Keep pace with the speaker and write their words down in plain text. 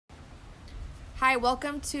Hi,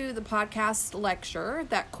 welcome to the podcast lecture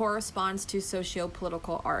that corresponds to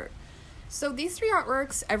socio-political art. So these three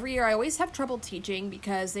artworks, every year I always have trouble teaching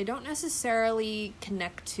because they don't necessarily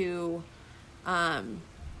connect to other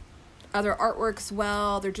artworks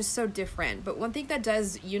well. They're just so different. But one thing that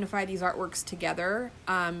does unify these artworks together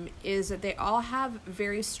is that they all have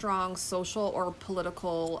very strong social or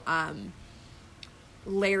political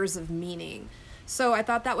layers of meaning. So I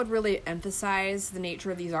thought that would really emphasize the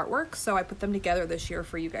nature of these artworks, so I put them together this year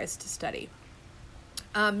for you guys to study.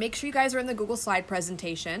 Make sure you guys are in the Google slide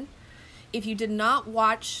presentation. If you did not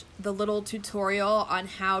watch the little tutorial on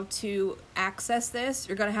how to access this,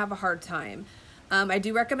 you're going to have a hard time. I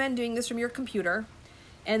do recommend doing this from your computer,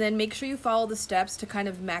 and then make sure you follow the steps to kind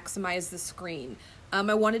of maximize the screen.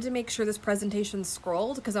 I wanted to make sure this presentation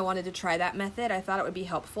scrolled because I wanted to try that method. I thought it would be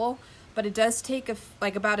helpful. But it does take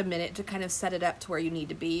about a minute to kind of set it up to where you need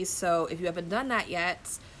to be. So if you haven't done that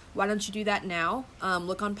yet, why don't you do that now?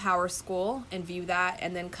 Look on PowerSchool and view that,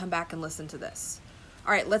 and then come back and listen to this.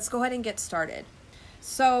 All right, let's go ahead and get started.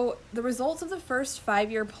 So the results of the first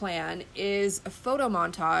 5-year plan is a photo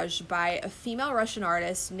montage by a female Russian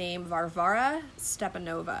artist named Varvara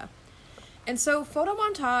Stepanova. And so photo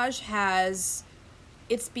montage has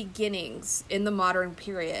its beginnings in the modern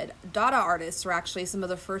period. Dada artists were actually some of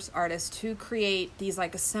the first artists to create these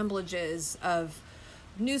like assemblages of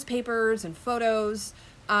newspapers and photos.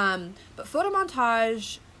 But photo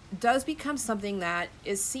montage does become something that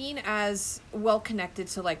is seen as well connected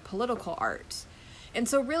to like political art. And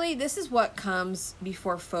so really this is what comes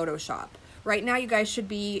before Photoshop. Right now you guys should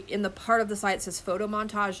be in the part of the slide that says photo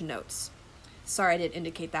montage notes. Sorry, I didn't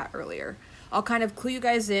indicate that earlier. I'll kind of clue you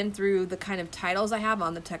guys in through the kind of titles I have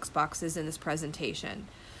on the text boxes in this presentation.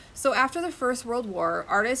 So after the First World War,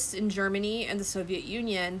 artists in Germany and the Soviet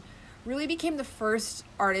Union really became the first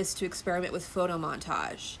artists to experiment with photo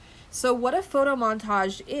montage. So what a photo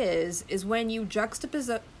montage is when you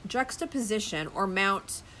juxtaposition or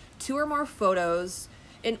mount 2 or more photos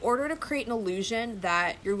in order to create an illusion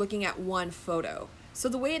that you're looking at one photo. So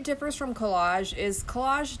the way it differs from collage is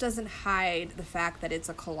collage doesn't hide the fact that it's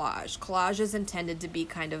a collage. Collage is intended to be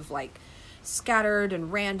kind of like scattered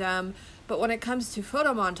and random, but when it comes to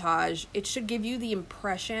photo montage, it should give you the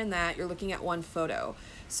impression that you're looking at one photo.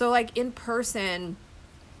 So like in person,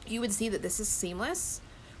 you would see that this is seamless,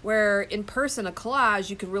 where in person, a collage,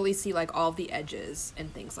 you could really see like all of the edges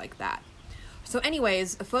and things like that. So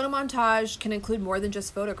anyways, a photo montage can include more than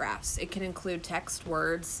just photographs. It can include text,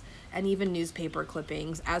 words, and even newspaper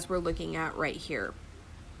clippings, as we're looking at right here.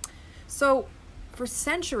 So for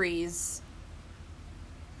centuries,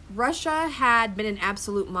 Russia had been an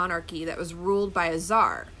absolute monarchy that was ruled by a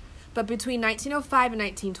czar. But between 1905 and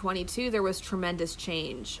 1922, there was tremendous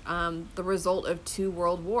change, the result of 2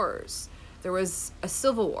 world wars. There was a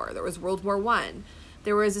civil war. There was World War I.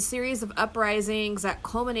 There was a series of uprisings that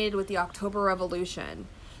culminated with the October Revolution.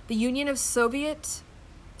 The Union of Soviet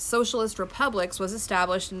Socialist Republics was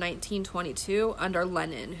established in 1922 under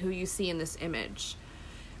Lenin, who you see in this image.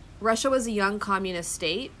 Russia was a young communist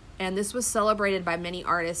state, and this was celebrated by many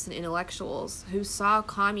artists and intellectuals who saw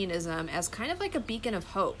communism as kind of like a beacon of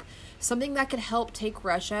hope, something that could help take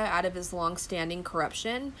Russia out of its long-standing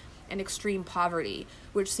corruption and extreme poverty,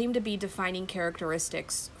 which seemed to be defining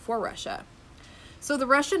characteristics for Russia. So the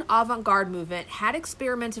Russian avant-garde movement had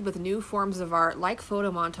experimented with new forms of art like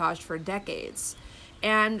photo montage for decades.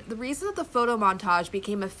 And the reason that the photo montage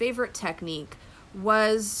became a favorite technique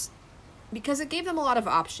was because it gave them a lot of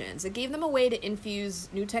options. It gave them a way to infuse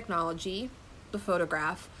new technology, the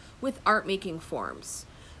photograph, with art-making forms.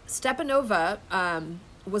 Stepanova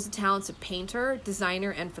was a talented painter,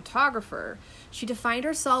 designer, and photographer. She defined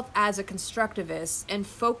herself as a constructivist and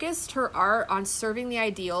focused her art on serving the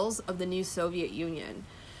ideals of the new Soviet Union.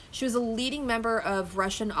 She was a leading member of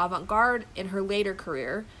Russian avant-garde in her later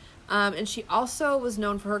career, and she also was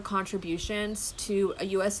known for her contributions to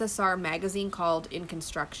a USSR magazine called In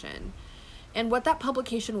Construction. And what that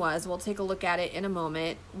publication was, we'll take a look at it in a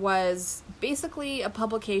moment, was basically a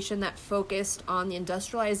publication that focused on the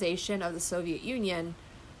industrialization of the Soviet Union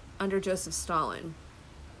under Joseph Stalin.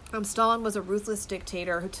 Stalin was a ruthless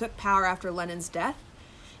dictator who took power after Lenin's death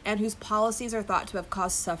and whose policies are thought to have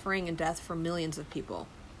caused suffering and death for millions of people.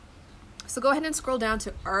 So go ahead and scroll down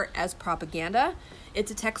to Art as Propaganda.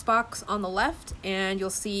 It's a text box on the left, and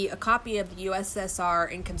you'll see a copy of the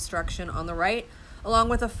USSR in construction on the right, along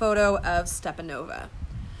with a photo of Stepanova.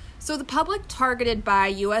 So the public targeted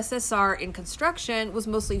by USSR in construction was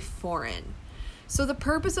mostly foreign. So the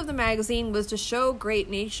purpose of the magazine was to show great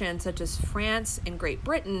nations such as France and Great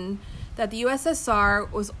Britain that the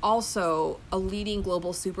USSR was also a leading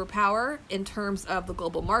global superpower in terms of the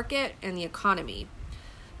global market and the economy.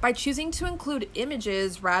 By choosing to include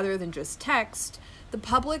images rather than just text, the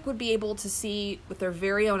public would be able to see with their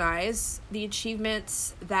very own eyes the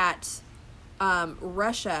achievements that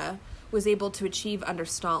Russia was able to achieve under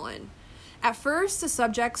Stalin. At first, the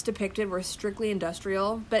subjects depicted were strictly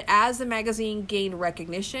industrial, but as the magazine gained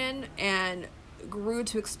recognition and grew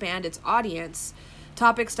to expand its audience,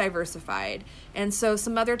 topics diversified, and so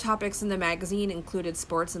some other topics in the magazine included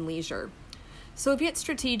sports and leisure. Soviet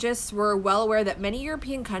strategists were well aware that many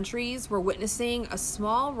European countries were witnessing a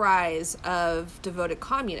small rise of devoted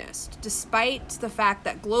communists, despite the fact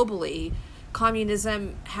that globally,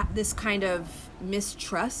 communism had this kind of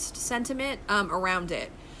mistrust sentiment around it.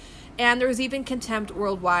 And there was even contempt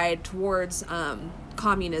worldwide towards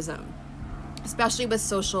communism, especially with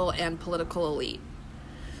social and political elite.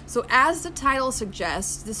 So as the title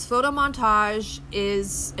suggests, this photo montage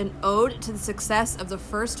is an ode to the success of the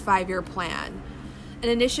first 5-year plan, an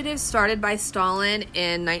initiative started by Stalin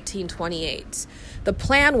in 1928. The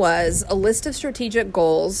plan was a list of strategic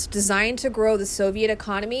goals designed to grow the Soviet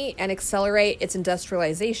economy and accelerate its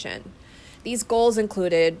industrialization. These goals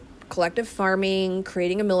included collective farming,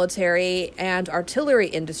 creating a military and artillery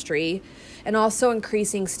industry, and also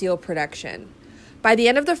increasing steel production. By the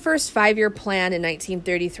end of the first 5-year plan in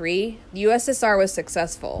 1933, the USSR was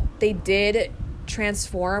successful. They did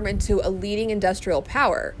transform into a leading industrial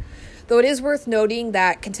power, though it is worth noting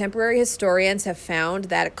that contemporary historians have found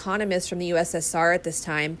that economists from the USSR at this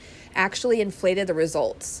time actually inflated the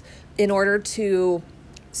results in order to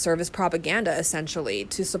serve as propaganda, essentially,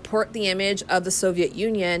 to support the image of the Soviet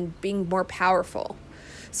Union being more powerful.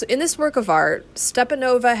 So in this work of art,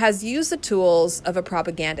 Stepanova has used the tools of a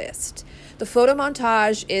propagandist. The photo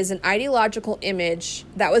montage is an ideological image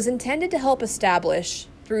that was intended to help establish,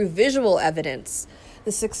 through visual evidence,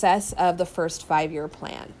 the success of the first 5-year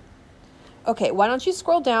plan. Okay, why don't you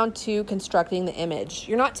scroll down to constructing the image?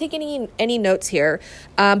 You're not taking any notes here,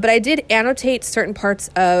 but I did annotate certain parts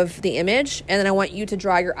of the image, and then I want you to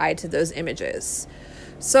draw your eye to those images.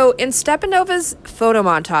 So in Stepanova's photo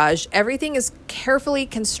montage, everything is carefully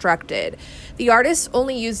constructed. The artist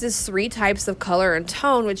only uses 3 types of color and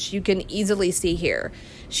tone, which you can easily see here.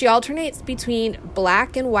 She alternates between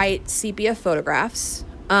black and white sepia photographs.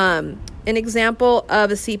 An example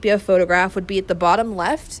of a sepia photograph would be at the bottom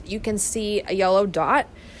left. You can see a yellow dot.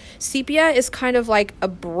 Sepia is kind of like a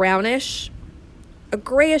grayish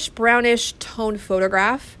brownish toned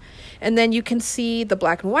photograph. And then you can see the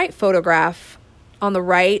black and white photograph on the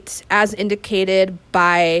right as indicated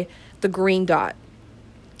by the green dot.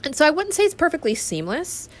 And so I wouldn't say it's perfectly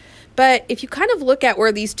seamless, but if you kind of look at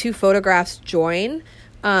where these 2 photographs join,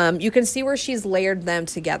 you can see where she's layered them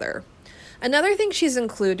together. Another thing she's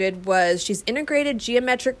included was she's integrated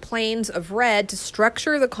geometric planes of red to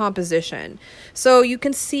structure the composition. So you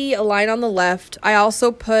can see a line on the left. I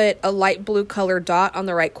also put a light blue colored dot on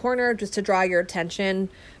the right corner just to draw your attention,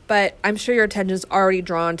 but I'm sure your attention is already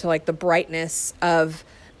drawn to like the brightness of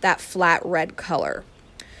that flat red color.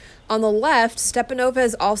 On the left, Stepanova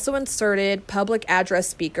has also inserted public address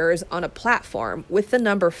speakers on a platform with the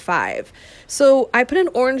number 5. So I put an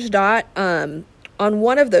orange dot on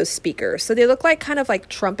one of those speakers. So they look like kind of like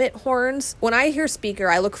trumpet horns. When I hear speaker,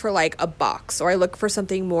 I look for like a box or I look for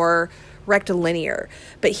something more rectilinear.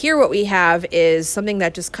 But here what we have is something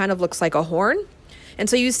that just kind of looks like a horn. And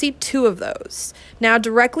so you see 2 of those. Now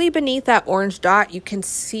directly beneath that orange dot, you can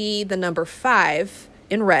see the number 5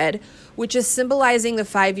 in red, which is symbolizing the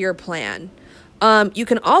 5-year plan. You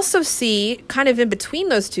can also see kind of in between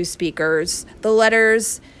those 2 speakers, the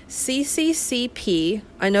letters CCCP.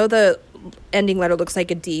 I know the ending letter looks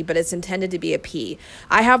like a D, but it's intended to be a P.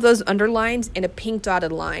 I have those underlined in a pink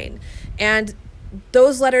dotted line. And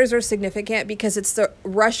those letters are significant because it's the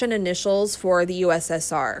Russian initials for the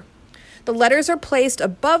USSR. The letters are placed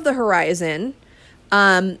above the horizon,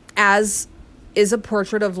 as is a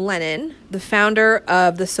portrait of Lenin, the founder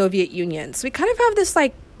of the Soviet Union. So we kind of have this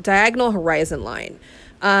like diagonal horizon line.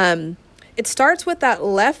 It starts with that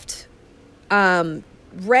left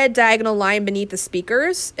red diagonal line beneath the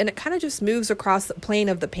speakers, and it kind of just moves across the plane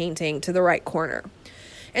of the painting to the right corner.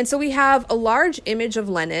 And so we have a large image of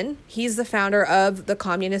Lenin. He's the founder of the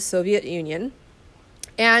Communist Soviet Union.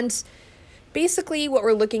 And basically what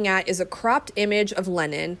we're looking at is a cropped image of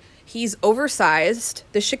Lenin. He's oversized.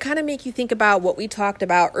 This should kind of make you think about what we talked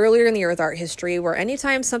about earlier in the Earth Art history, where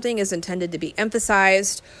anytime something is intended to be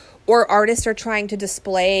emphasized or artists are trying to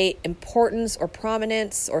display importance or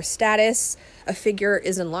prominence or status, a figure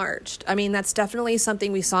is enlarged. I mean, that's definitely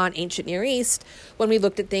something we saw in ancient Near East when we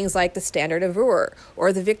looked at things like the Standard of Ur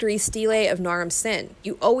or the Victory Stele of Naram Sin.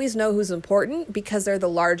 You always know who's important because they're the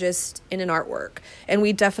largest in an artwork, and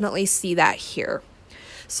we definitely see that here.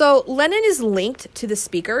 So Lenin is linked to the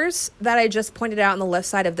speakers that I just pointed out on the left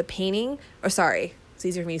side of the painting. Or sorry, it's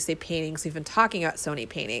easier for me to say paintings. We've been talking about so many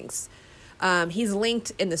paintings. He's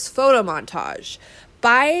linked in this photo montage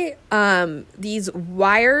by these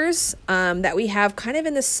wires that we have kind of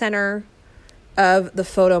in the center of the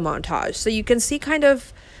photo montage. So you can see kind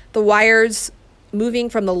of the wires moving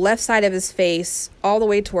from the left side of his face all the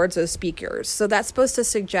way towards those speakers. So that's supposed to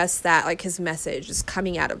suggest that like his message is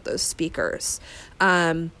coming out of those speakers.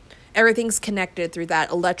 Everything's connected through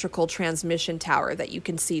that electrical transmission tower that you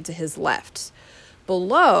can see to his left.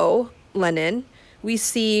 Below Lenin, we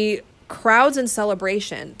see crowds in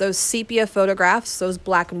celebration, those sepia photographs, those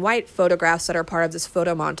black and white photographs that are part of this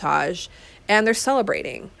photo montage, and they're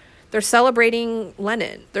celebrating. They're celebrating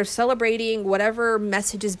Lenin. They're celebrating whatever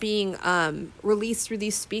message is being released through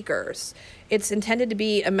these speakers. It's intended to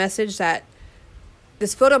be a message that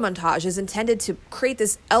this photo montage is intended to create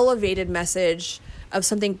this elevated message of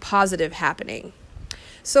something positive happening.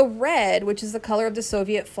 So red, which is the color of the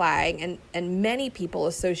Soviet flag, and many people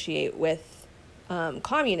associate with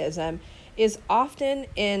communism, is often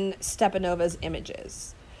in Stepanova's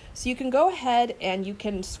images. So you can go ahead and you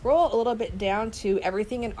can scroll a little bit down to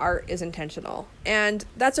everything in art is intentional. And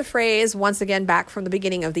that's a phrase, once again, back from the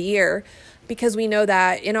beginning of the year, because we know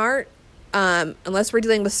that in art, unless we're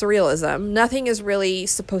dealing with surrealism, nothing is really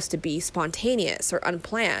supposed to be spontaneous or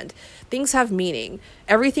unplanned. Things have meaning.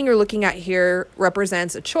 Everything you're looking at here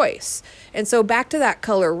represents a choice. And so back to that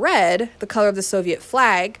color red, the color of the Soviet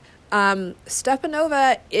flag,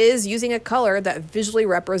 Stepanova is using a color that visually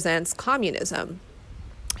represents communism.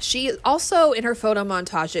 She also, in her photo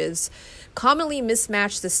montages, commonly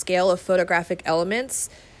mismatched the scale of photographic elements,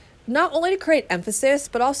 not only to create emphasis,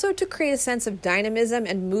 but also to create a sense of dynamism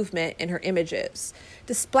and movement in her images.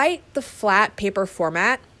 Despite the flat paper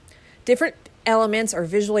format, different elements are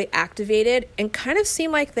visually activated and kind of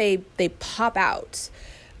seem like they pop out.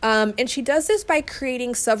 And she does this by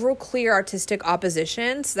creating several clear artistic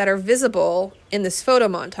oppositions that are visible in this photo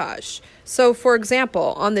montage. So, for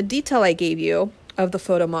example, on the detail I gave you of the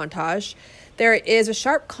photo montage, there is a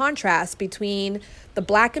sharp contrast between the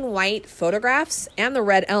black and white photographs and the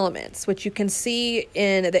red elements, which you can see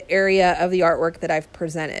in the area of the artwork that I've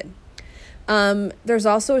presented. There's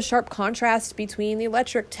also a sharp contrast between the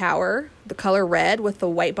electric tower, the color red, with the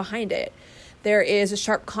white behind it. There is a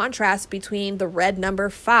sharp contrast between the red number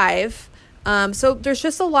 5. So there's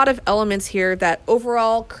just a lot of elements here that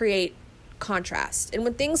overall create contrast. And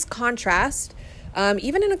when things contrast,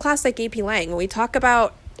 even in a class like AP Lang, when we talk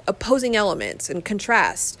about opposing elements and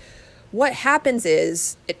contrast, what happens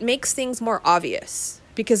is it makes things more obvious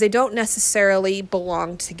because they don't necessarily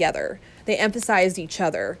belong together. They emphasize each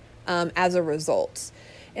other as a result.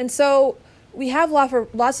 And so we have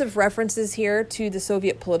lots of references here to the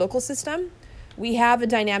Soviet political system. We have a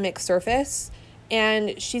dynamic surface,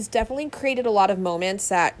 and she's definitely created a lot of moments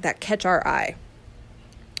that catch our eye.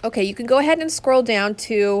 Okay, you can go ahead and scroll down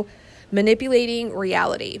to manipulating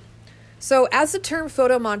reality. So as the term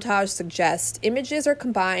photo montage suggests, images are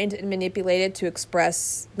combined and manipulated to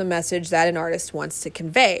express the message that an artist wants to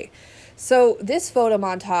convey. So this photo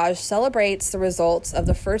montage celebrates the results of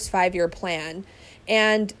the first 5-year plan,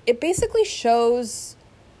 and it basically shows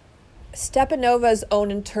Stepanova's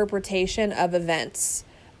own interpretation of events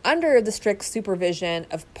under the strict supervision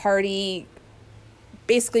of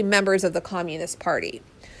basically members of the Communist Party.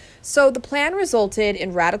 So the plan resulted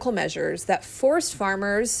in radical measures that forced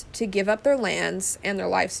farmers to give up their lands and their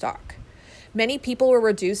livestock. Many people were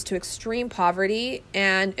reduced to extreme poverty,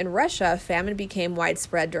 and in Russia, famine became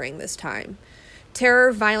widespread during this time.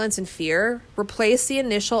 Terror, violence, and fear replaced the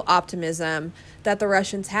initial optimism that the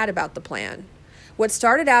Russians had about the plan. What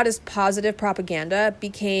started out as positive propaganda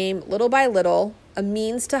became, little by little, a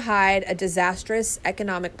means to hide a disastrous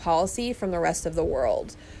economic policy from the rest of the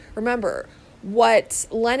world. Remember, what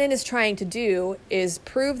Lenin is trying to do is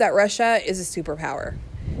prove that Russia is a superpower.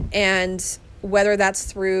 And whether that's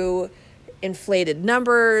through inflated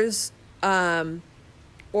numbers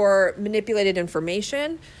or manipulated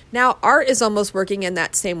information, now art is almost working in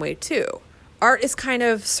that same way too. Art is kind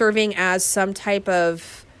of serving as some type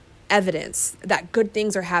of evidence that good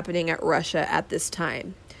things are happening at Russia at this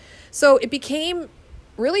time. So it became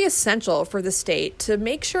really essential for the state to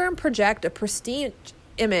make sure and project a pristine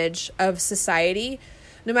image of society,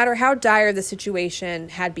 no matter how dire the situation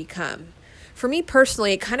had become. For me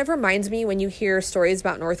personally, it kind of reminds me when you hear stories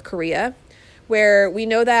about North Korea, where we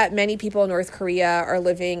know that many people in North Korea are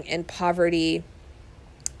living in poverty,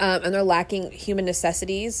 and they're lacking human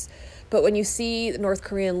necessities. But when you see the North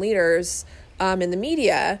Korean leaders in the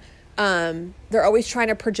media, they're always trying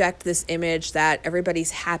to project this image that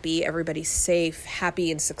everybody's happy, everybody's safe,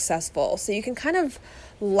 happy, and successful. So you can kind of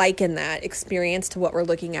liken that experience to what we're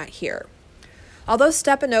looking at here. Although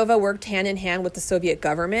Stepanova worked hand in hand with the Soviet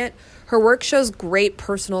government, her work shows great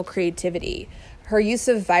personal creativity. Her use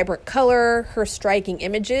of vibrant color, her striking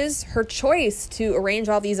images, her choice to arrange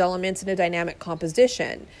all these elements in a dynamic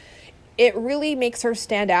composition. It really makes her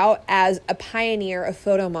stand out as a pioneer of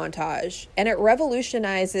photo montage, and it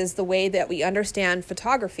revolutionizes the way that we understand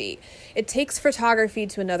photography. It takes photography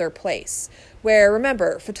to another place, where,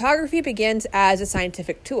 remember, photography begins as a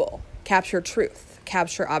scientific tool, capture truth,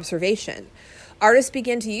 capture observation. Artists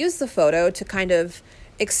begin to use the photo to kind of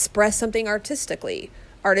express something artistically.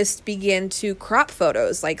 Artists begin to crop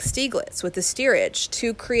photos like Stieglitz with the steerage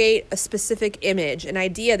to create a specific image, an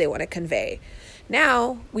idea they want to convey.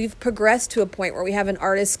 Now we've progressed to a point where we have an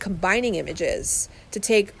artist combining images to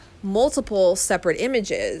take multiple separate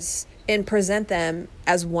images and present them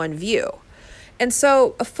as one view. And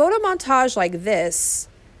so a photo montage like this,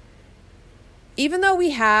 even though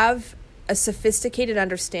we have a sophisticated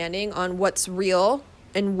understanding on what's real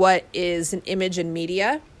and what is an image in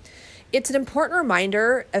media, it's an important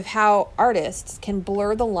reminder of how artists can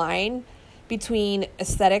blur the line between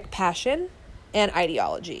aesthetic passion and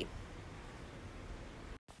ideology.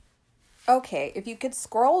 Okay, if you could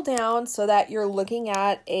scroll down so that you're looking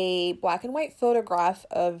at a black and white photograph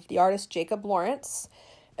of the artist Jacob Lawrence,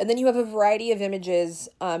 and then you have a variety of images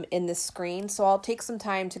in this screen, so I'll take some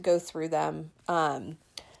time to go through them.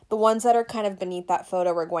 The ones that are kind of beneath that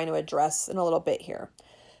photo we're going to address in a little bit here.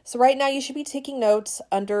 So right now you should be taking notes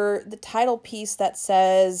under the title piece that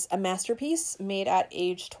says a masterpiece made at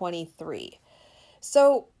age 23.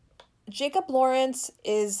 So Jacob Lawrence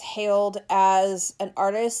is hailed as an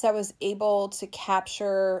artist that was able to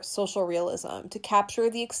capture social realism, to capture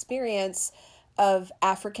the experience of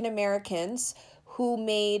African Americans who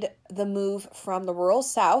made the move from the rural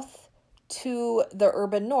South to the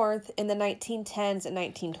urban North in the 1910s and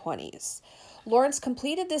 1920s. Lawrence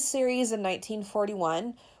completed this series in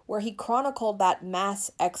 1941, where he chronicled that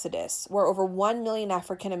mass exodus, where over 1 million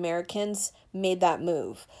African Americans made that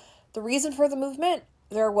move. The reason for the movement?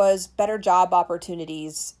 There was better job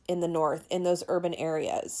opportunities in the North, in those urban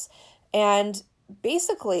areas. And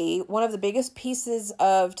basically, one of the biggest pieces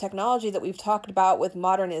of technology that we've talked about with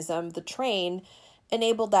modernism, the train,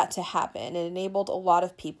 enabled that to happen. It enabled a lot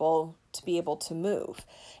of people to be able to move.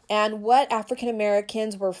 And what African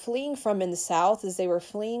Americans were fleeing from in the South is they were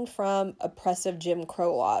fleeing from oppressive Jim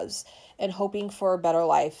Crow laws and hoping for a better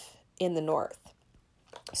life in the North.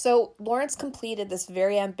 So Lawrence completed this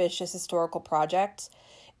very ambitious historical project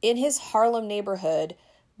in his Harlem neighborhood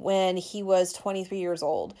when he was 23 years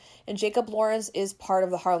old. And Jacob Lawrence is part of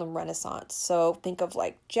the Harlem Renaissance. So think of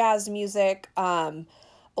like jazz music, a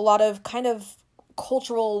lot of kind of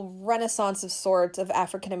cultural renaissance of sorts of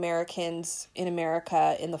African Americans in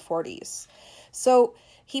America in the 40s. So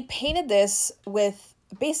he painted this with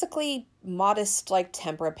basically modest like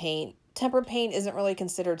tempera paint. Tempera paint isn't really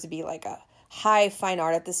considered to be like a high fine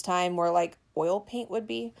art at this time, more like oil paint would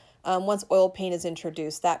be. Once oil paint is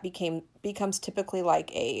introduced, that becomes typically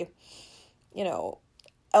like a,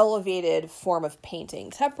 elevated form of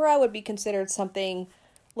painting. Tempera would be considered something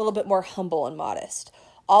a little bit more humble and modest.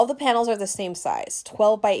 All the panels are the same size,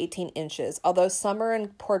 12 by 18 inches, although some are in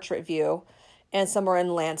portrait view and some are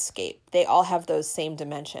in landscape. They all have those same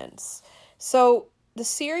dimensions. So the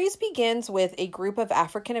series begins with a group of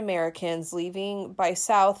African Americans leaving by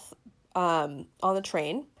south on the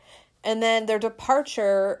train, and then their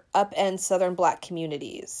departure upends Southern Black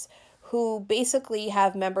communities, who basically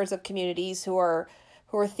have members of communities who are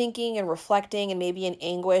thinking and reflecting and maybe in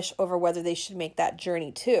anguish over whether they should make that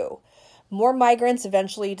journey too. More migrants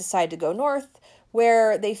eventually decide to go north,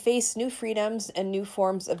 where they face new freedoms and new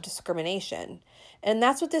forms of discrimination. And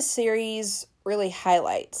that's what this series really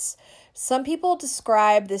highlights. Some people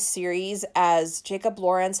describe this series as Jacob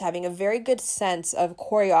Lawrence having a very good sense of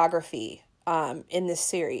choreography in this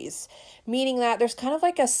series, meaning that there's kind of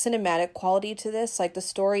like a cinematic quality to this, like the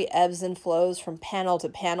story ebbs and flows from panel to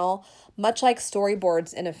panel, much like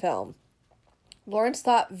storyboards in a film. Lawrence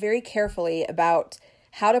thought very carefully about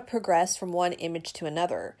how to progress from one image to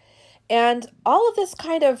another. And all of this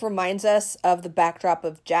kind of reminds us of the backdrop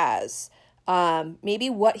of jazz, maybe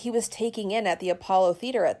what he was taking in at the Apollo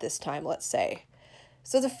Theater at this time, let's say.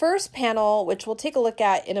 So the first panel, which we'll take a look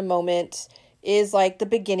at in a moment, is like the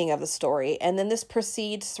beginning of the story, and then this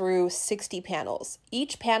proceeds through 60 panels.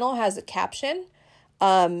 Each panel has a caption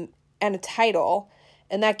and a title,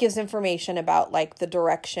 and that gives information about like the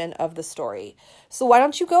direction of the story. So why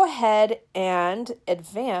don't you go ahead and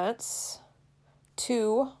advance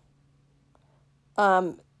to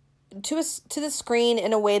the screen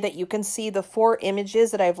in a way that you can see the 4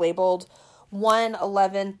 images that I've labeled 1,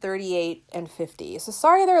 11, 38, and 50. So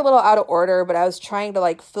sorry they're a little out of order, but I was trying to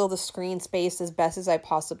like fill the screen space as best as I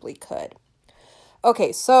possibly could.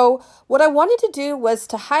 Okay, so what I wanted to do was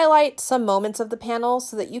to highlight some moments of the panel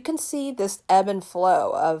so that you can see this ebb and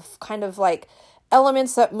flow of kind of like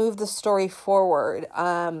elements that move the story forward,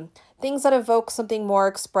 things that evoke something more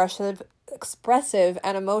expressive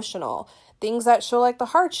and emotional, things that show like the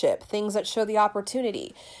hardship, things that show the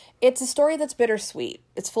opportunity. It's a story that's bittersweet.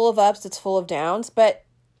 It's full of ups, it's full of downs, but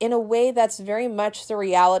in a way that's very much the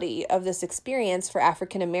reality of this experience for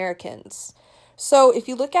African Americans. So if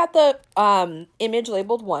you look at the image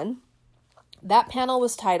labeled 1, that panel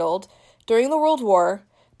was titled, "During the World War,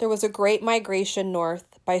 there was a great migration north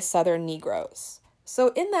by Southern Negroes."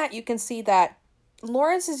 So in that, you can see that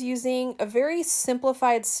Lawrence is using a very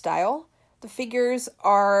simplified style. The figures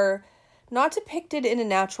are not depicted in a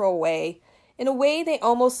natural way. In a way, they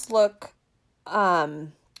almost look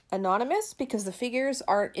anonymous because the figures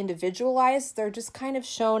aren't individualized. They're just kind of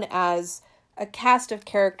shown as a cast of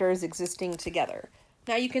characters existing together.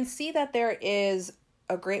 Now you can see that there is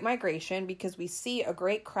a great migration because we see a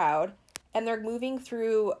great crowd, and they're moving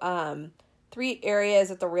through 3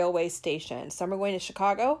 areas at the railway station. Some are going to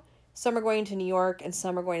Chicago, some are going to New York, and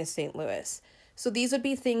some are going to St. Louis. So these would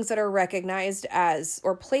be things that are recognized as,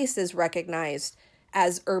 or places recognized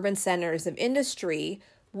as urban centers of industry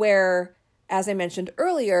where, as I mentioned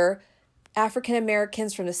earlier, African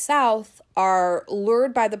Americans from the South are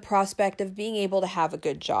lured by the prospect of being able to have a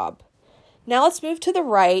good job. Now let's move to the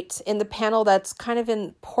right in the panel that's kind of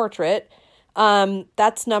in portrait.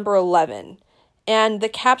 That's number 11. And the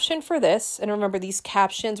caption for this, and remember these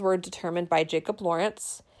captions were determined by Jacob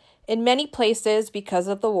Lawrence, "In many places, because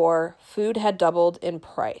of the war, food had doubled in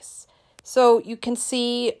price." So you can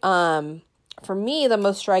see, for me, the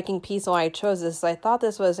most striking piece why I chose this, I thought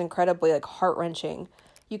this was incredibly like heart-wrenching.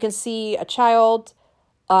 You can see a child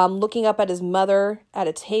looking up at his mother at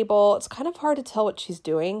a table. It's kind of hard to tell what she's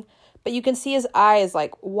doing, but you can see his eyes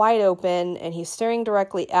like wide open and he's staring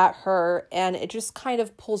directly at her, and it just kind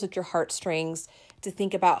of pulls at your heartstrings to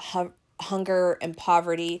think about hunger and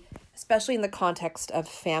poverty, especially in the context of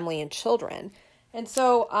family and children. And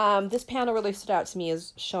so this panel really stood out to me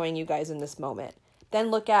as showing you guys in this moment.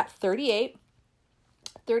 Then look at 38.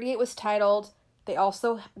 38 was titled, "They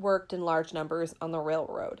also worked in large numbers on the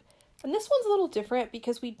railroad." And this one's a little different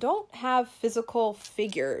because we don't have physical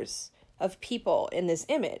figures of people in this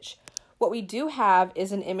image. What we do have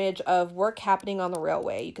is an image of work happening on the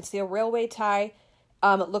railway. You can see a railway tie.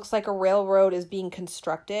 It looks like a railroad is being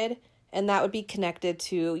constructed, and that would be connected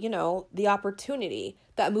to, you know, the opportunity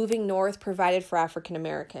that moving north provided for African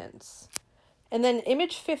Americans. And then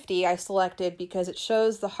image 50 I selected because it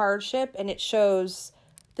shows the hardship and it shows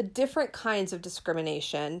the different kinds of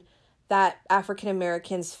discrimination that African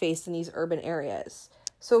Americans face in these urban areas.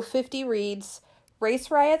 So 50 reads, "Race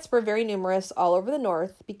riots were very numerous all over the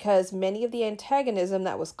North because many of the antagonism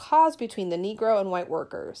that was caused between the Negro and white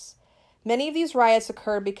workers. Many of these riots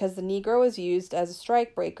occurred because the Negro was used as a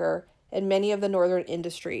strike breaker in many of the northern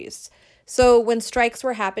industries." So when strikes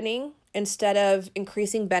were happening, instead of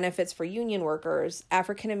increasing benefits for union workers,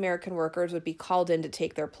 African American workers would be called in to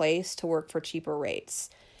take their place to work for cheaper rates.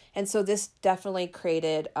 And so this definitely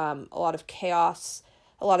created a lot of chaos,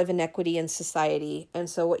 a lot of inequity in society. And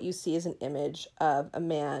so what you see is an image of a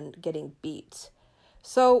man getting beat.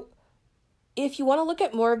 So if you want to look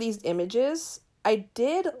at more of these images, I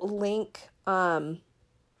did link the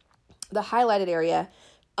highlighted area.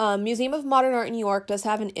 Museum of Modern Art in New York does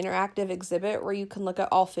have an interactive exhibit where you can look at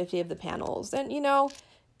all 50 of the panels. And, you know,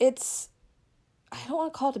 I don't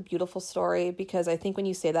want to call it a beautiful story because I think when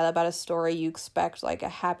you say that about a story, you expect like a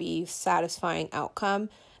happy, satisfying outcome.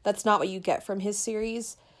 That's not what you get from his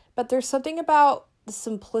series. But there's something about the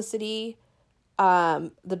simplicity,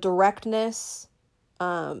 the directness,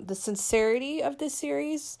 the sincerity of this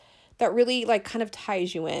series that really like kind of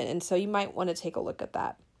ties you in. And so you might want to take a look at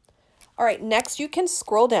that. All right, next you can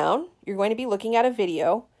scroll down. You're going to be looking at a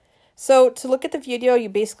video. So to look at the video, you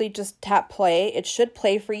basically just tap play. It should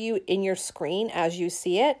play for you in your screen as you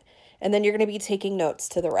see it. And then you're going to be taking notes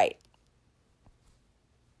to the right.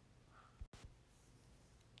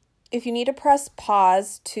 if you need to press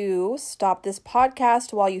pause to stop this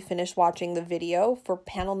podcast while you finish watching the video for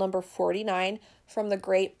panel number 49 from The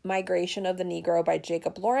Great Migration of the Negro by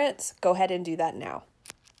Jacob Lawrence, go ahead and do that now.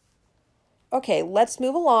 Okay, let's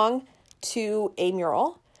move along to a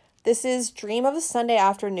mural. This is Dream of a Sunday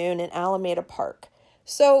Afternoon in Alameda Park.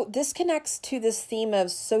 So this connects to this theme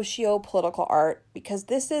of socio-political art because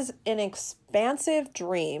this is an expansive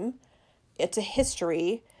dream. It's a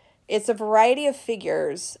history. It's a variety of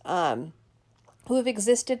figures who have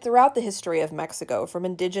existed throughout the history of Mexico, from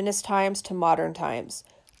indigenous times to modern times,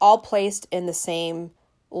 all placed in the same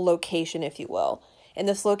location, if you will. And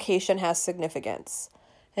this location has significance.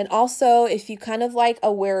 And also, if you kind of like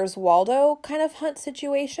a Where's Waldo kind of hunt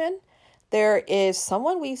situation, there is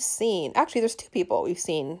someone we've seen. Actually, there's two people we've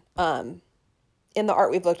seen in the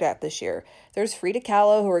art we've looked at this year. There's Frida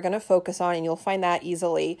Kahlo, who we're going to focus on, and you'll find that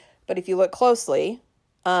easily. But if you look closely,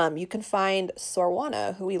 you can find Sor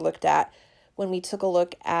Juana, who we looked at when we took a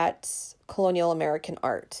look at colonial American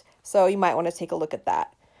art. So you might want to take a look at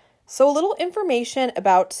that. So a little information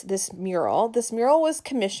about this mural. This mural was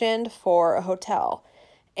commissioned for a hotel.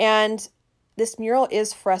 And this mural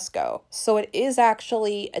is fresco, so it is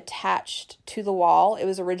actually attached to the wall it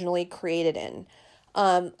was originally created in.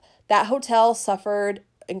 That hotel suffered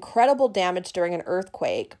incredible damage during an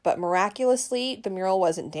earthquake, but miraculously, the mural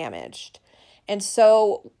wasn't damaged. And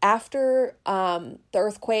so after the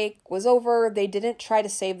earthquake was over, they didn't try to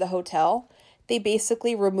save the hotel. They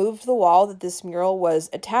basically removed the wall that this mural was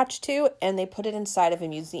attached to, and they put it inside of a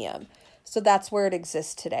museum. So that's where it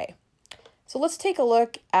exists today. So let's take a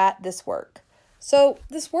look at this work. So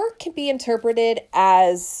this work can be interpreted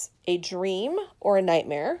as a dream or a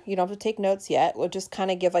nightmare. You don't have to take notes yet. We'll just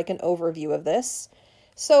kind of give like an overview of this.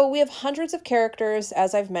 So we have hundreds of characters,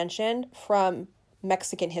 as I've mentioned, from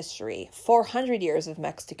Mexican history, 400 years of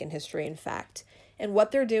Mexican history, in fact. And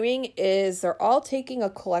what they're doing is they're all taking a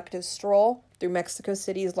collective stroll through Mexico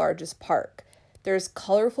City's largest park. There's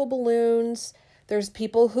colorful balloons. There's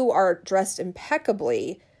people who are dressed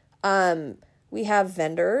impeccably. We have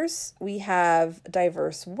vendors, we have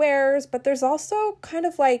diverse wares, but there's also kind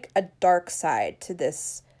of like a dark side to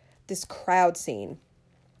this crowd scene.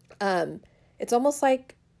 It's almost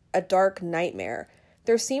like a dark nightmare.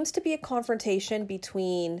 There seems to be a confrontation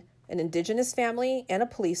between an indigenous family and a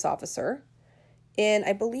police officer. And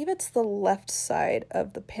I believe it's the left side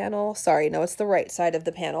of the panel. Sorry, no, it's the right side of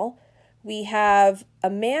the panel. We have a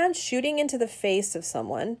man shooting into the face of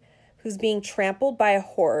someone who's being trampled by a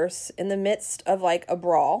horse in the midst of like a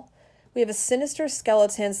brawl. We have a sinister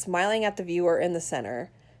skeleton smiling at the viewer in the center.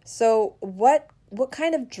 So what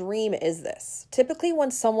kind of dream is this? Typically when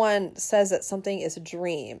someone says that something is a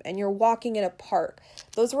dream and you're walking in a park,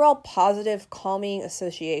 those are all positive, calming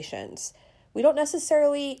associations. We don't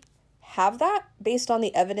necessarily have that based on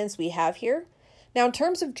the evidence we have here. Now, in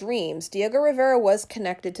terms of dreams, Diego Rivera was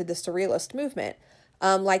connected to the Surrealist movement,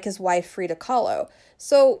 like his wife Frida Kahlo.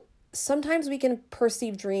 So sometimes we can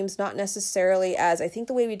perceive dreams not necessarily as, I think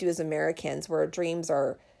the way we do as Americans, where dreams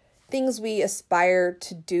are things we aspire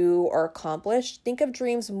to do or accomplish. Think of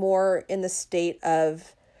dreams more in the state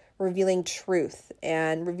of revealing truth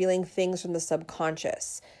and revealing things from the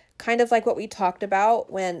subconscious. Kind of like what we talked about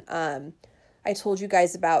when I told you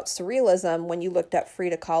guys about Surrealism when you looked at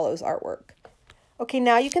Frida Kahlo's artwork. Okay,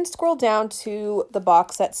 now you can scroll down to the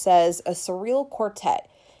box that says A Surreal Quartet.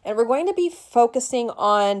 And we're going to be focusing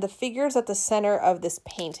on the figures at the center of this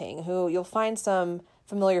painting, who you'll find some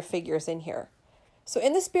familiar figures in here. So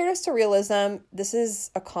in the spirit of surrealism, this is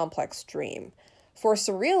a complex dream. For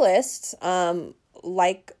surrealists,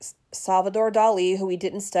 like Salvador Dali, who we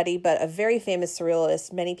didn't study, but a very famous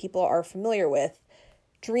surrealist many people are familiar with,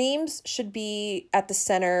 dreams should be at the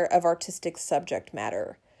center of artistic subject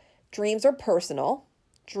matter. Dreams are personal.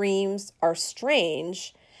 Dreams are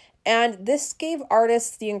strange. And this gave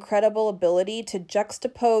artists the incredible ability to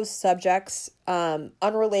juxtapose subjects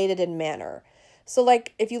unrelated in manner. So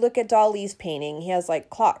like if you look at Dali's painting, he has like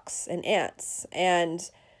clocks and ants, and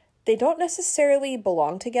they don't necessarily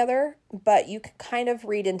belong together, but you can kind of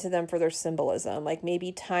read into them for their symbolism. Like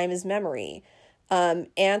maybe time is memory.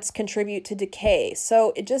 Ants contribute to decay.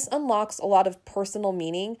 So it just unlocks a lot of personal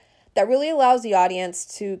meaning that really allows the audience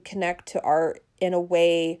to connect to art in a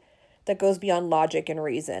way that goes beyond logic and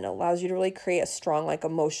reason. It allows you to really create a strong, like,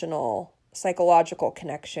 emotional, psychological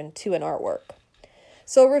connection to an artwork.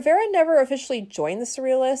 So Rivera never officially joined the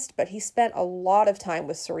Surrealist, but he spent a lot of time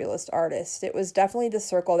with Surrealist artists. It was definitely the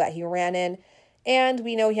circle that he ran in, and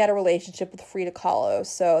we know he had a relationship with Frida Kahlo,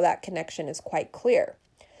 so that connection is quite clear.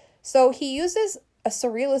 So he uses a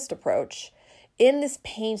Surrealist approach in this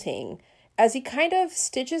painting as he kind of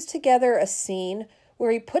stitches together a scene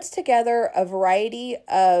where he puts together a variety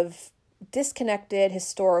of disconnected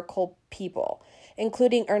historical people,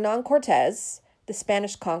 including Hernan Cortez, the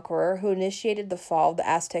Spanish conqueror who initiated the fall of the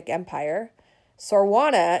Aztec Empire, Sor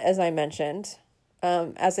Juana, as I mentioned,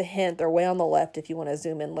 as a hint, they're way on the left if you want to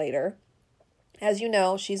zoom in later. As you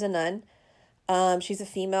know, she's a nun. She's a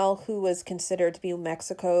female who was considered to be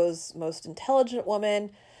Mexico's most intelligent woman,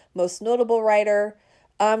 most notable writer.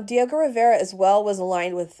 Diego Rivera as well was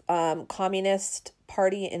aligned with Communist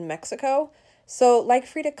Party in Mexico. So like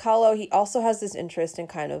Frida Kahlo, he also has this interest in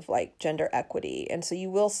kind of like gender equity. And so you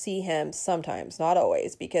will see him sometimes, not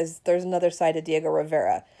always, because there's another side to Diego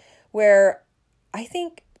Rivera where I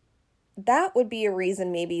think that would be a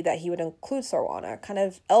reason maybe that he would include Sor Juana, kind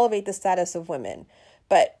of elevate the status of women.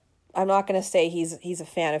 But I'm not going to say he's a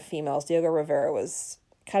fan of females. Diego Rivera was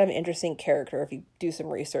kind of an interesting character if you do some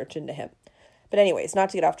research into him. But anyways,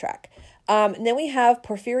 not to get off track. And then we have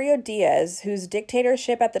Porfirio Diaz, whose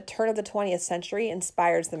dictatorship at the turn of the 20th century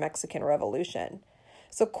inspires the Mexican Revolution.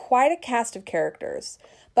 So quite a cast of characters.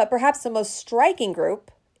 But perhaps the most striking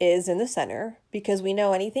group is in the center, because we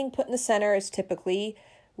know anything put in the center is typically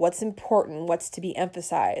what's important, what's to be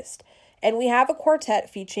emphasized. And we have a quartet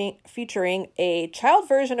featuring a child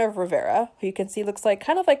version of Rivera, who you can see looks like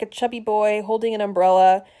kind of like a chubby boy holding an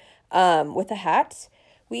umbrella with a hat.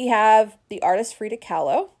 We have the artist Frida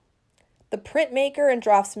Kahlo, the printmaker and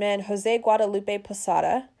draftsman Jose Guadalupe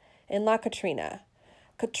Posada, and La Catrina.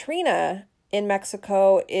 Catrina in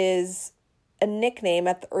Mexico is a nickname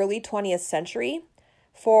at the early 20th century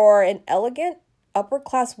for an elegant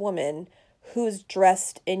upper-class woman who's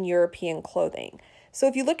dressed in European clothing. So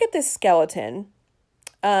if you look at this skeleton,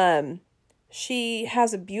 she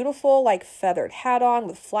has a beautiful like feathered hat on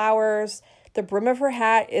with flowers. The brim of her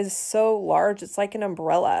hat is so large, it's like an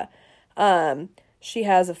umbrella. She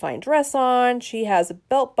has a fine dress on. She has a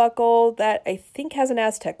belt buckle that I think has an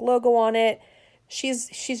Aztec logo on it.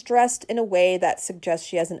 She's dressed in a way that suggests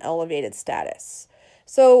she has an elevated status.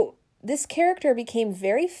 So this character became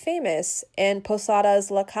very famous in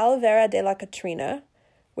Posada's La Calavera de la Catrina,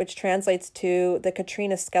 which translates to the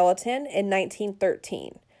Catrina skeleton, in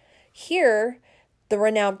 1913. Here, the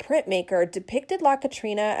renowned printmaker depicted La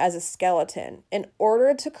Catrina as a skeleton in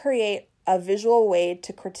order to create a visual way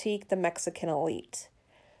to critique the Mexican elite.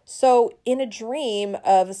 So, in a dream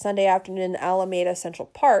of a Sunday afternoon in Alameda Central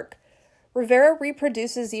Park, Rivera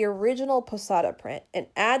reproduces the original Posada print and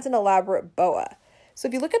adds an elaborate boa. So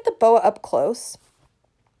if you look at the boa up close,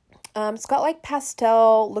 it's got like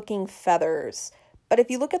pastel-looking feathers. But if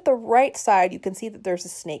you look at the right side, you can see that there's a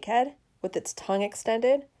snake head with its tongue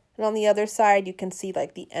extended. And on the other side, you can see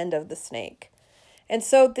like the end of the snake. And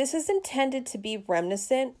so this is intended to be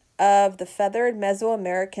reminiscent of the feathered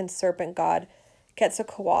Mesoamerican serpent god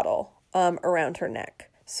Quetzalcoatl around her neck.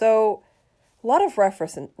 So a lot of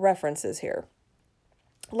references here.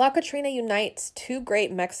 La Catrina unites two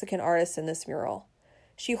great Mexican artists in this mural.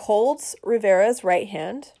 She holds Rivera's right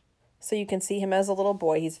hand, so you can see him as a little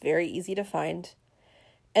boy. He's very easy to find.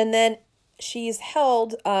 And then she's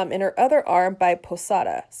held in her other arm by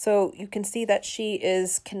Posada. So you can see that she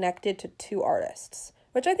is connected to two artists,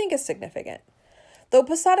 which I think is significant. Though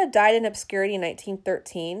Posada died in obscurity in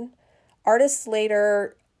 1913, artists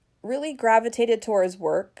later really gravitated toward his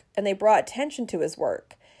work, and they brought attention to his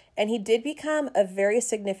work. And he did become a very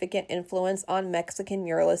significant influence on Mexican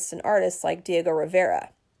muralists and artists like Diego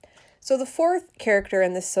Rivera. So the fourth character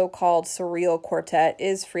in this so-called surreal quartet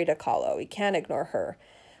is Frida Kahlo. We can't ignore her.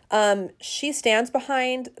 She stands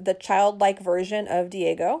behind the childlike version of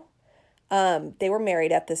Diego. They were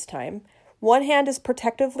married at this time. One hand is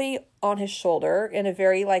protectively on his shoulder in a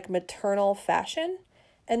very like maternal fashion.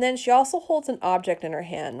 And then she also holds an object in her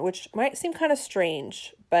hand, which might seem kind of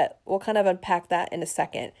strange, but we'll kind of unpack that in a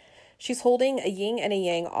second. She's holding a yin and a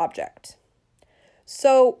yang object.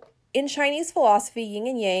 So in Chinese philosophy, yin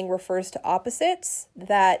and yang refers to opposites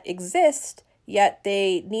that exist, yet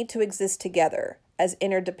they need to exist together as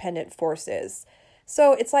interdependent forces.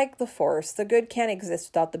 So it's like the Force. The good can't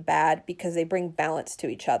exist without the bad because they bring balance to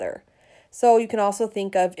each other. So you can also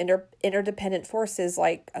think of interdependent forces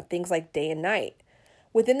like things like day and night.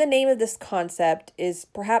 Within the name of this concept is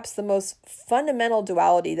perhaps the most fundamental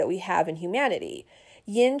duality that we have in humanity.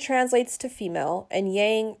 Yin translates to female and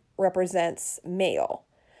yang represents male.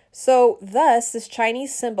 So thus, this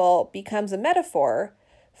Chinese symbol becomes a metaphor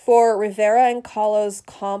for Rivera and Kahlo's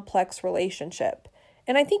complex relationship.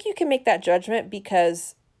 And I think you can make that judgment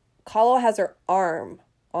because Kahlo has her arm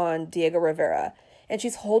on Diego Rivera, and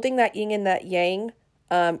she's holding that yin and that yang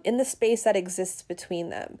in the space that exists between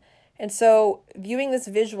them. And so viewing this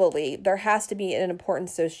visually, there has to be an important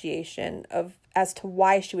association as to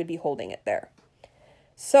why she would be holding it there.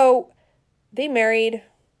 So they married,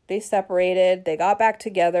 they separated, they got back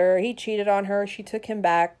together. He cheated on her, she took him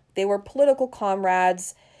back. They were political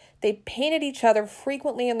comrades. They painted each other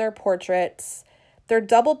frequently in their portraits. Their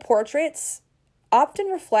double portraits often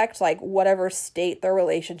reflect like whatever state their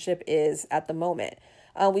relationship is at the moment.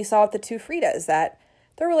 We saw with the two Fridas that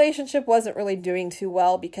their relationship wasn't really doing too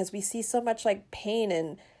well because we see so much like pain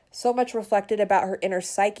and so much reflected about her inner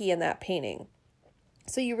psyche in that painting.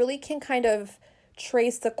 So you really can kind of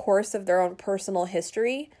trace the course of their own personal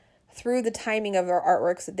history through the timing of their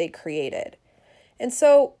artworks that they created. And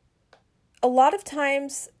so a lot of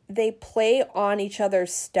times they play on each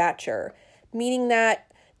other's stature, meaning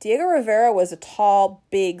that Diego Rivera was a tall,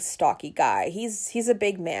 big, stocky guy. He's a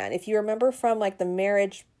big man. If you remember from like the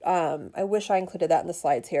marriage, I wish I included that in the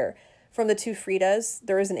slides here. From the two Fridas,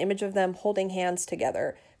 there is an image of them holding hands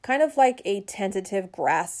together, kind of like a tentative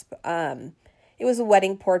grasp. It was a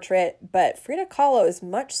wedding portrait, but Frida Kahlo is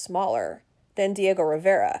much smaller than Diego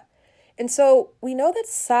Rivera. And so we know that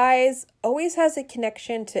size always has a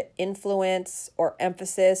connection to influence or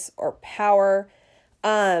emphasis or power.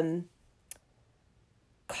 Kahlo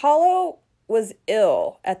was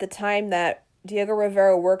ill at the time that Diego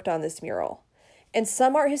Rivera worked on this mural. And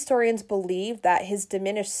some art historians believe that his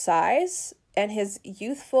diminished size and his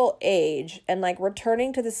youthful age and like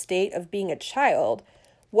returning to the state of being a child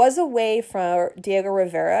was a way for Diego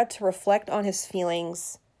Rivera to reflect on his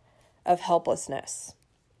feelings of helplessness.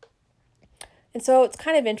 And so it's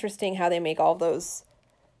kind of interesting how they make all those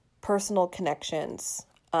personal connections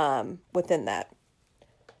within that.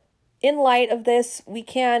 In light of this, we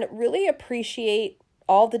can really appreciate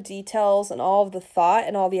all the details and all of the thought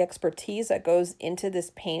and all the expertise that goes into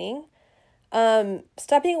this painting.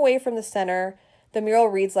 Stepping away from the center, the mural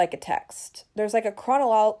reads like a text. There's like a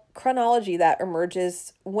chronology that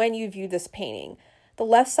emerges when you view this painting. The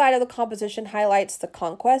left side of the composition highlights the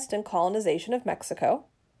conquest and colonization of Mexico.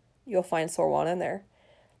 You'll find Sor Juana in there.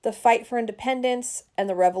 The fight for independence and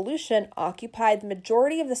the revolution occupied the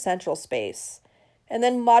majority of the central space. And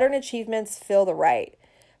then modern achievements fill the right.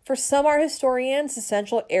 For some art historians, the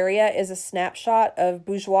central area is a snapshot of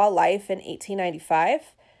bourgeois life in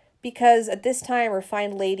 1895, because at this time,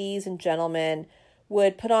 refined ladies and gentlemen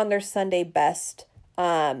would put on their Sunday best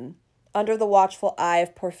under the watchful eye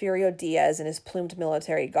of Porfirio Diaz in his plumed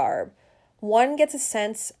military garb. One gets a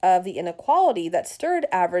sense of the inequality that stirred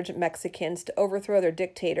average Mexicans to overthrow their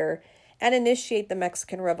dictator and initiate the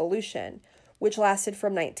Mexican Revolution, which lasted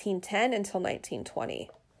from 1910 until 1920.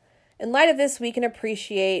 In light of this, we can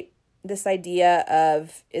appreciate this idea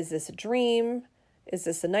of, is this a dream? Is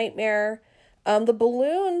this a nightmare? The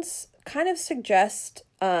balloons kind of suggest,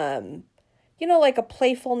 like a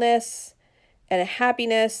playfulness and a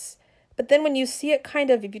happiness. But then when you see it kind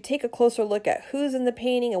of, if you take a closer look at who's in the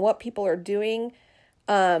painting and what people are doing,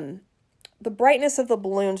 the brightness of the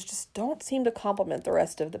balloons just don't seem to complement the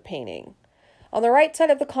rest of the painting. On the right side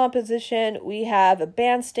of the composition, we have a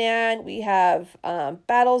bandstand, we have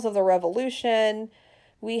battles of the revolution,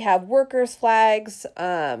 we have workers' flags,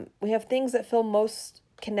 we have things that feel most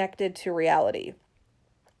connected to reality.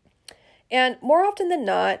 And more often than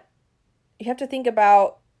not, you have to think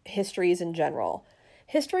about histories in general.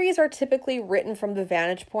 Histories are typically written from the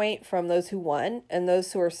vantage point from those who won and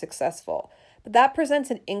those who are successful, but that presents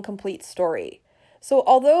an incomplete story. So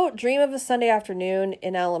although Dream of a Sunday Afternoon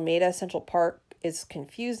in Alameda Central Park is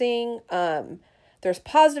confusing, there's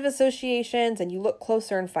positive associations and you look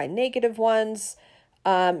closer and find negative ones.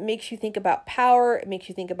 Makes you think about power, it makes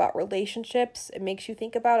you think about relationships, it makes you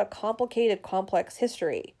think about a complicated, complex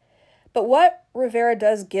history. But what Rivera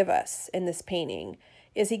does give us in this painting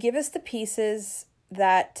is he gives us the pieces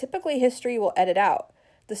that typically history will edit out.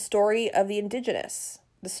 The story of the indigenous,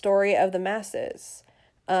 the story of the masses.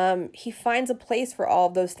 He finds a place for all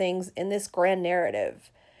of those things in this grand narrative.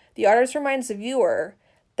 The artist reminds the viewer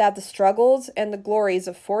that the struggles and the glories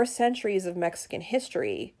of 4 centuries of Mexican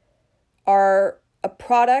history are a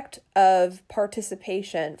product of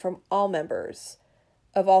participation from all members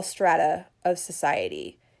of all strata of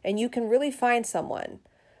society. And you can really find someone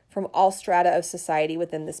from all strata of society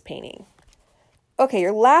within this painting. Okay,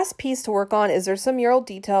 your last piece to work on is there's some mural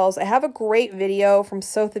details. I have a great video from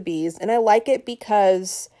Sotheby's, and I like it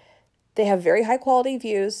because they have very high quality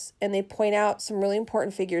views and they point out some really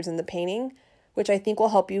important figures in the painting, which I think will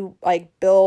help you build